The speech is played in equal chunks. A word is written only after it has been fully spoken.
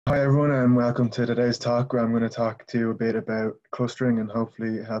Hi everyone and welcome to today's talk where I'm going to talk to you a bit about clustering and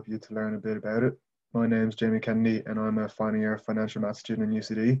hopefully help you to learn a bit about it. My name's Jamie Kennedy and I'm a final year financial maths student in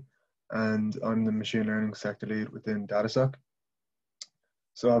UCD and I'm the machine learning sector lead within DataSoc.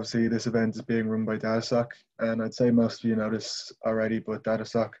 So obviously this event is being run by DataSoc and I'd say most of you know this already, but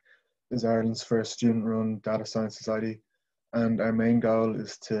DataSoc is Ireland's first student-run data science society and our main goal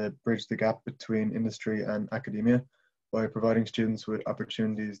is to bridge the gap between industry and academia by providing students with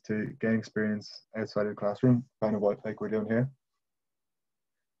opportunities to gain experience outside of the classroom, kind of like we're doing here.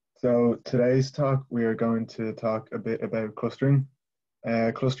 So today's talk, we are going to talk a bit about clustering.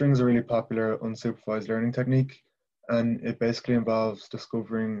 Clustering is a really popular unsupervised learning technique, and it basically involves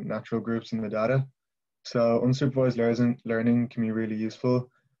discovering natural groups in the data. So unsupervised learning can be really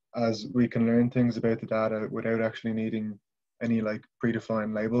useful as we can learn things about the data without actually needing any like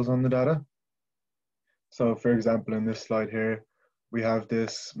predefined labels on the data. So for example, in this slide here, we have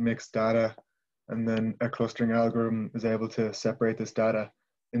this mixed data and then a clustering algorithm is able to separate this data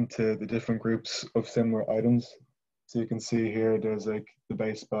into the different groups of similar items. So you can see here, there's like the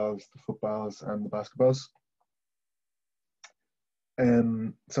baseballs, the footballs and the basketballs.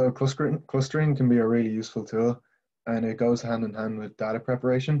 So clustering can be a really useful tool and it goes hand in hand with data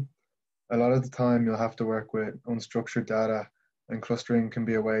preparation. A lot of the time you'll have to work with unstructured data and clustering can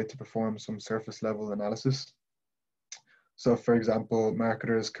be a way to perform some surface level analysis. So for example,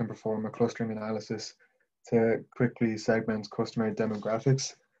 marketers can perform a clustering analysis to quickly segment customer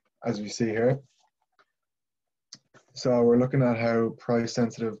demographics, as we see here. So we're looking at how price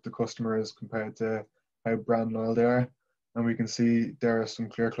sensitive the customer is compared to how brand loyal they are. And we can see there are some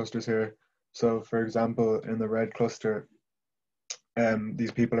clear clusters here. So for example, in the red cluster,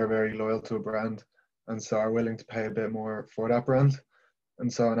 these people are very loyal to a brand and so are willing to pay a bit more for that brand.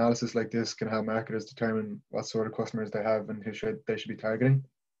 And so analysis like this can help marketers determine what sort of customers they have and who they should be targeting.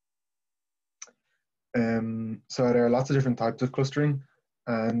 So there are lots of different types of clustering,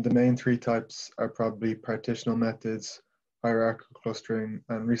 and the main three types are probably partitional methods, hierarchical clustering,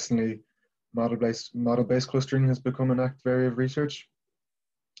 and recently model-based clustering has become an active area of research.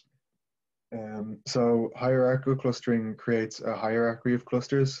 So hierarchical clustering creates a hierarchy of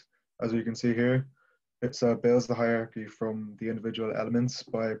clusters, as we can see here. It builds the hierarchy from the individual elements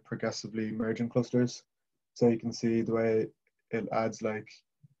by progressively merging clusters. So you can see the way it adds like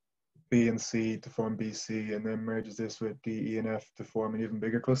B and C to form BC and then merges this with D, E, and F to form an even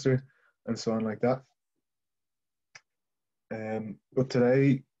bigger cluster and so on like that. But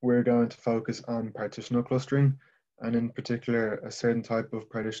today we're going to focus on partitional clustering and in particular a certain type of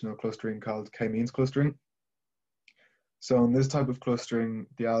partitional clustering called k-means clustering. So in this type of clustering,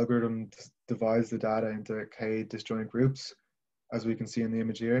 the algorithm divides the data into k disjoint groups, as we can see in the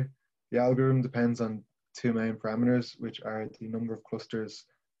image here. The algorithm depends on two main parameters, which are the number of clusters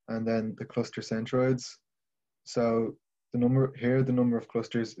and then the cluster centroids. So the number of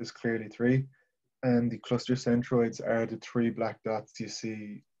clusters is clearly 3, and the cluster centroids are the 3 black dots you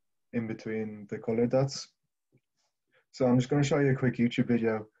see in between the colored dots. So I'm just going to show you a quick YouTube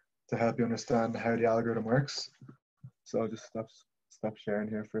video to help you understand how the algorithm works. So I'll just stop sharing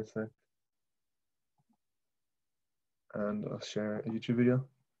here for a sec. And I'll share a YouTube video.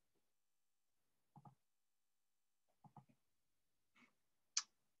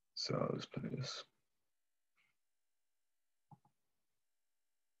 So I'll just play this.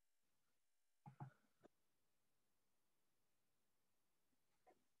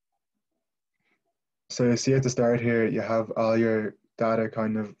 So you see at the start here, you have all your data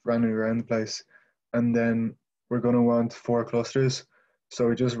kind of running around the place. And then we're going to want 4 clusters. So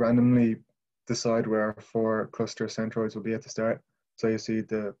we just randomly decide where our 4 cluster centroids will be at the start. So you see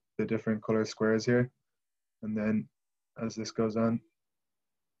the different color squares here. And then as this goes on,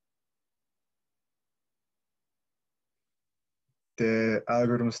 the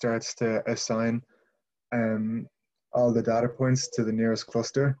algorithm starts to assign all the data points to the nearest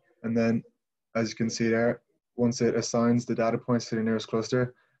cluster. And then as you can see there, once it assigns the data points to the nearest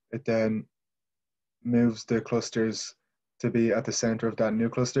cluster, it then moves the clusters to be at the center of that new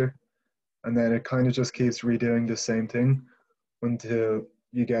cluster. And then it kind of just keeps redoing the same thing until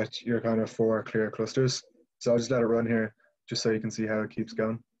you get your kind of 4 clear clusters. So I'll just let it run here just so you can see how it keeps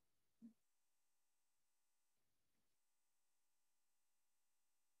going.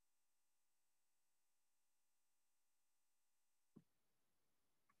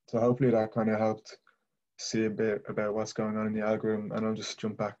 So hopefully that kind of helped see a bit about what's going on in the algorithm, and I'll just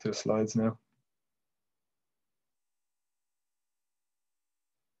jump back to the slides now.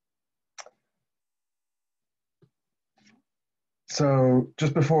 So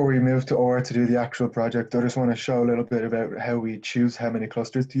just before we move to OR to do the actual project, I just want to show a little bit about how we choose how many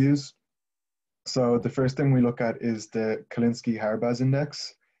clusters to use. So the first thing we look at is the Kalinske-Harbaz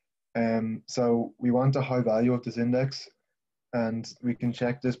index. So we want a high value of this index, and we can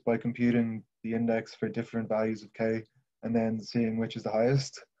check this by computing the index for different values of k and then seeing which is the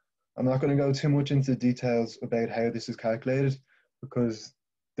highest. I'm not going to go too much into details about how this is calculated because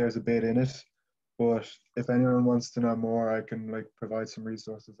there's a bit in it, but if anyone wants to know more, I can like provide some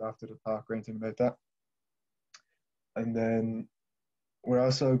resources after the talk or anything about that. And then we're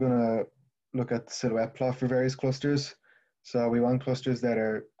also going to look at the silhouette plot for various clusters. So we want clusters that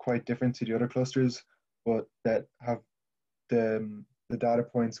are quite different to the other clusters, but that have the data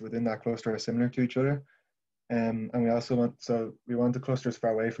points within that cluster are similar to each other. And we also want the clusters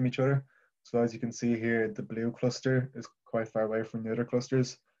far away from each other. So as you can see here, the blue cluster is quite far away from the other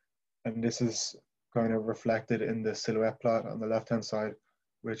clusters. And this is kind of reflected in the silhouette plot on the left-hand side,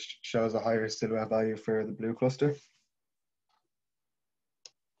 which shows a higher silhouette value for the blue cluster.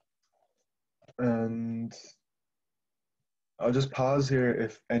 And I'll just pause here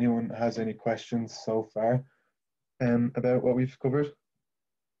if anyone has any questions so far about what we've covered.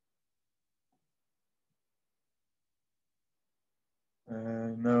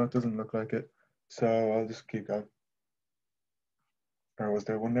 No, it doesn't look like it. So I'll just keep going. Or was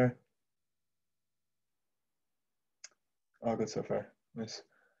there one there? All good so far. Nice.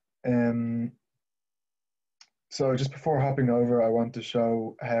 So just before hopping over, I want to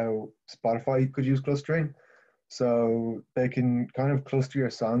show how Spotify could use clustering. So they can kind of cluster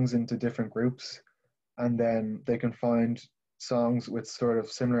your songs into different groups, and then they can find songs with sort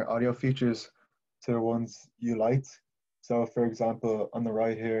of similar audio features to the ones you liked. So for example, on the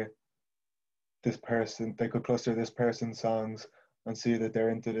right here, they could cluster this person's songs and see that they're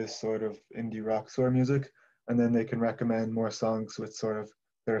into this sort of indie rock sort of music, and then they can recommend more songs with sort of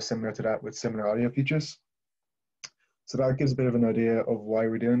that are similar to that with similar audio features. So that gives a bit of an idea of why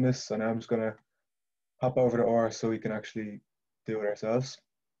we're doing this. So now I'm just going to hop over to OR so we can actually do it ourselves.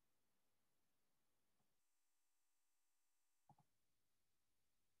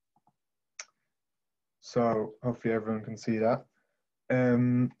 So hopefully everyone can see that.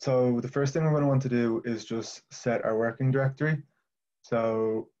 So the first thing we're going to want to do is just set our working directory.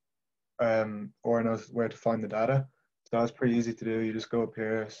 So OR knows where to find the data. So that's pretty easy to do. You just go up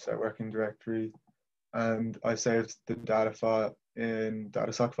here, set working directory, and I saved the data file in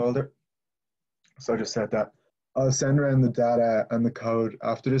DataSoc folder. So I just set that. I'll send around the data and the code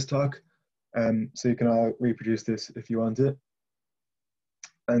after this talk, so you can all reproduce this if you want it.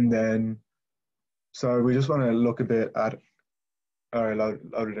 And then, so we just want to look a bit at, all right,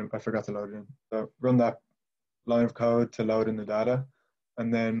 load it in. I forgot to load it in. So run that line of code to load in the data.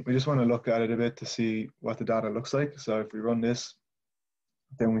 And then we just want to look at it a bit to see what the data looks like. So if we run this,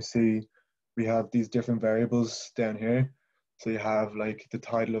 then we see we have these different variables down here. So you have like the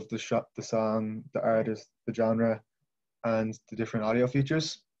title of the song, the artist, the genre, and the different audio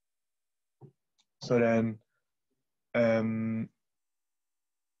features. So then,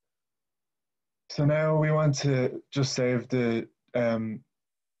 so now we want to just save the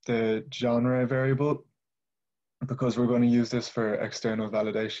genre variable because we're going to use this for external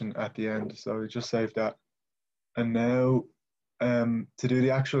validation at the end. So we just save that. And now to do the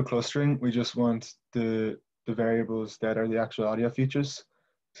actual clustering, we just want the variables that are the actual audio features.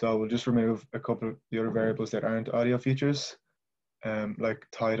 So we'll just remove a couple of the other variables that aren't audio features, like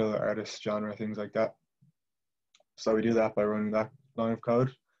title, artist, genre, things like that. So we do that by running that line of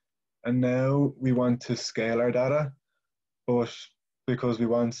code. And now we want to scale our data, but because we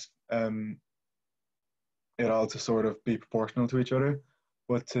want it all to sort of be proportional to each other.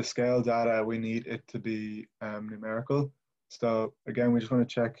 But to scale data, we need it to be numerical. So again, we just want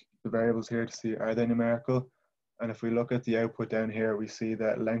to check the variables here to see are they numerical. And if we look at the output down here, we see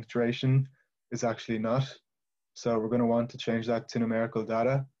that length duration is actually not. So we're going to want to change that to numerical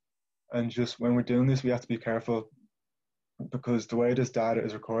data. And just when we're doing this, we have to be careful because the way this data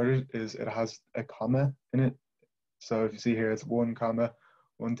is recorded is it has a comma in it. So if you see here, it's 1,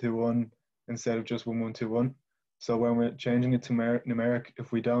 121 instead of just 1121. So when we're changing it to numeric,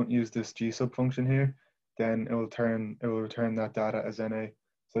 if we don't use this gsub function here, then it will return that data as NA.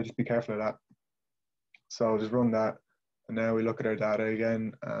 So just be careful of that. So I'll just run that. And now we look at our data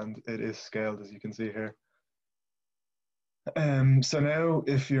again, and it is scaled, as you can see here. So now,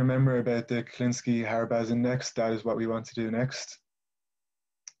 if you remember about the Kalinske-Harbaz index, that is what we want to do next.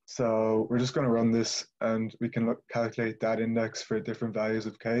 So we're just going to run this, and we can calculate that index for different values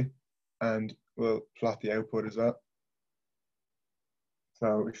of k, and we'll plot the output as well.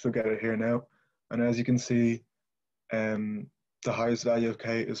 So we should get it here now. And as you can see, the highest value of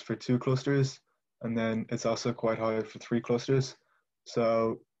k is for 2 clusters, and then it's also quite high for 3 clusters.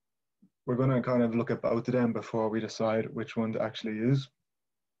 So we're going to kind of look at both of them before we decide which one to actually use.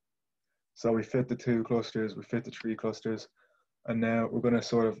 So we fit the 2 clusters, we fit the 3 clusters, and now we're going to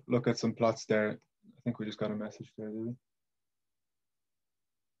sort of look at some plots there. I think we just got a message there, did we?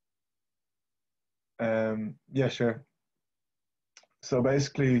 Yeah, sure. So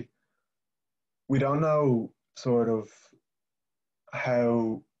basically, we don't know sort of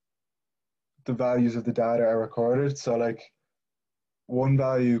how the values of the data are recorded. So like one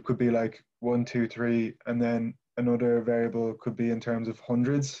value could be like 1, 2, 3, and then another variable could be in terms of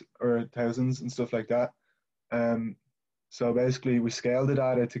hundreds or thousands and stuff like that. So basically we scale the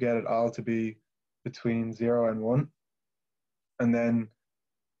data to get it all to be between 0 and 1. And then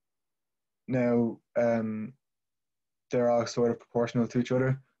now they're all sort of proportional to each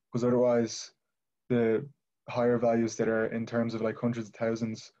other, because otherwise the higher values that are in terms of like hundreds of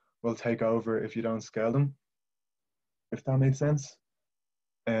thousands will take over if you don't scale them, if that makes sense.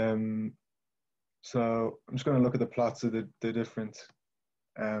 So I'm just going to look at the plots of the different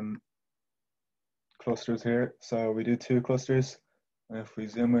clusters here. So we do 2 clusters, and if we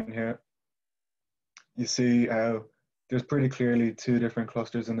zoom in here, you see how there's pretty clearly 2 different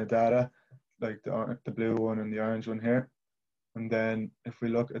clusters in the data, like the blue one and the orange one here. And then if we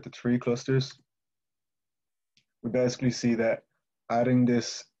look at the 3 clusters, we basically see that adding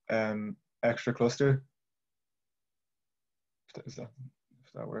this extra cluster, if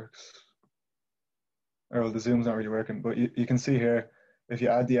that works. Oh, well, the zoom's not really working, but you can see here, if you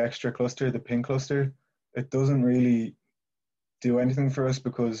add the extra cluster, the pink cluster, it doesn't really do anything for us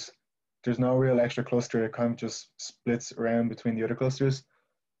because there's no real extra cluster. It kind of just splits around between the other clusters.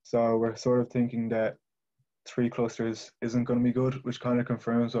 So we're sort of thinking that 3 clusters isn't going to be good, which kind of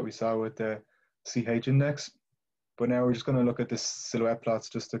confirms what we saw with the CH index. But now we're just going to look at the silhouette plots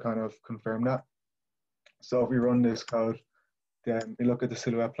just to kind of confirm that. So if we run this code, then we look at the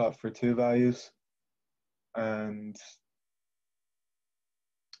silhouette plot for 2 values, and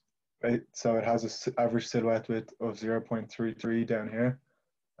right, so it has an average silhouette width of 0.33 down here.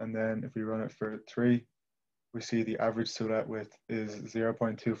 And then if we run it for 3, we see the average silhouette width is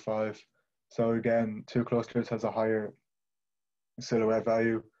 0.25. So again, 2 clusters has a higher silhouette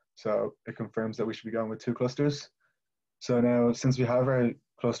value. So it confirms that we should be going with 2 clusters. So now, since we have our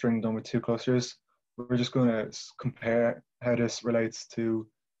clustering done with 2 clusters, we're just going to compare how this relates to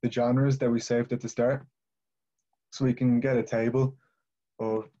the genres that we saved at the start. So we can get a table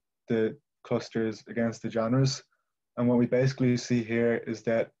of the clusters against the genres. And what we basically see here is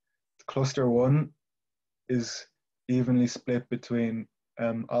that cluster 1 is evenly split between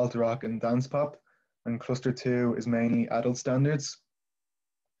alt rock and dance pop, and cluster 2 is mainly adult standards.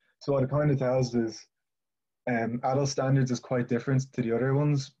 So what it kind of tells is adult standards is quite different to the other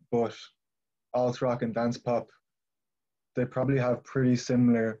ones, but alt rock and dance pop, they probably have pretty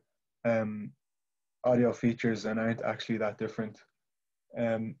similar audio features and aren't actually that different.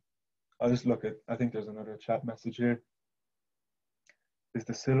 I'll just look at, I think there's another chat message here. Is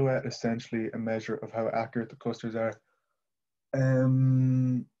the silhouette essentially a measure of how accurate the clusters are?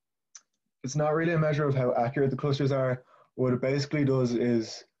 It's not really a measure of how accurate the clusters are. What it basically does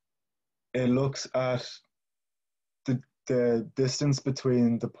is it looks at the distance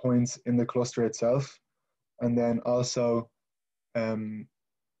between the points in the cluster itself, and then also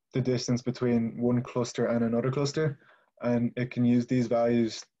the distance between one cluster and another cluster. And it can use these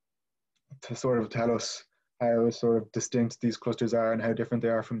values to sort of tell us how sort of distinct these clusters are and how different they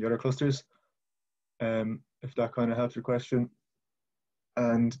are from the other clusters, if that kind of helps your question.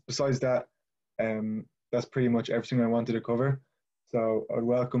 And besides that, that's pretty much everything I wanted to cover. So I'd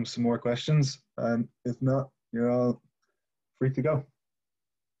welcome some more questions, and if not, you're all free to go.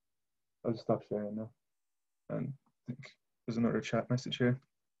 I'll just stop sharing now. And I think there's another chat message here.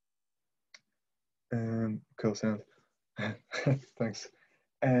 Cool, sound. Thanks.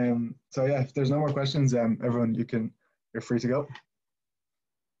 So yeah, if there's no more questions, everyone, you're free to go.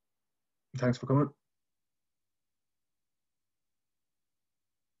 Thanks for coming.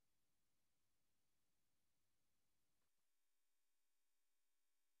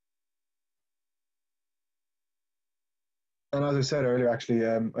 And as I said earlier, actually,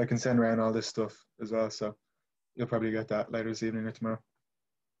 I can send around all this stuff as well, so you'll probably get that later this evening or tomorrow.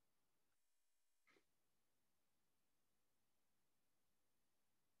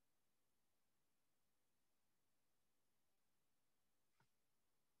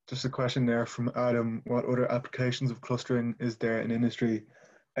 Just a question there from Adam. What other applications of clustering is there in industry?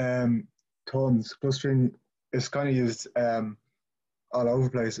 Tons. Clustering is kind of used all over the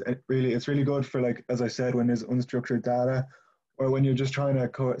place. It's really good for, like, as I said, when there's unstructured data, or when you're just trying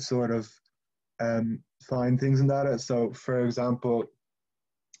to sort of find things in data. So for example,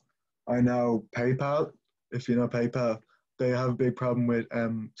 I know PayPal, if you know PayPal, they have a big problem with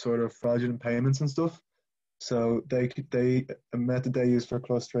sort of fraudulent payments and stuff. So a method they use for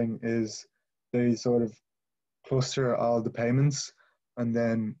clustering is they sort of cluster all the payments, and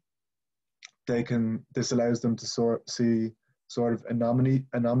then this allows them to see sort of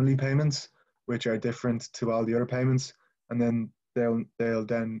anomaly payments, which are different to all the other payments, and then they'll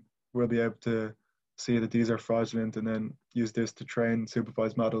then will be able to see that these are fraudulent, and then use this to train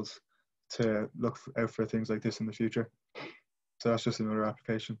supervised models to look out for things like this in the future. So that's just another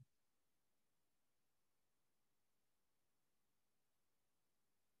application.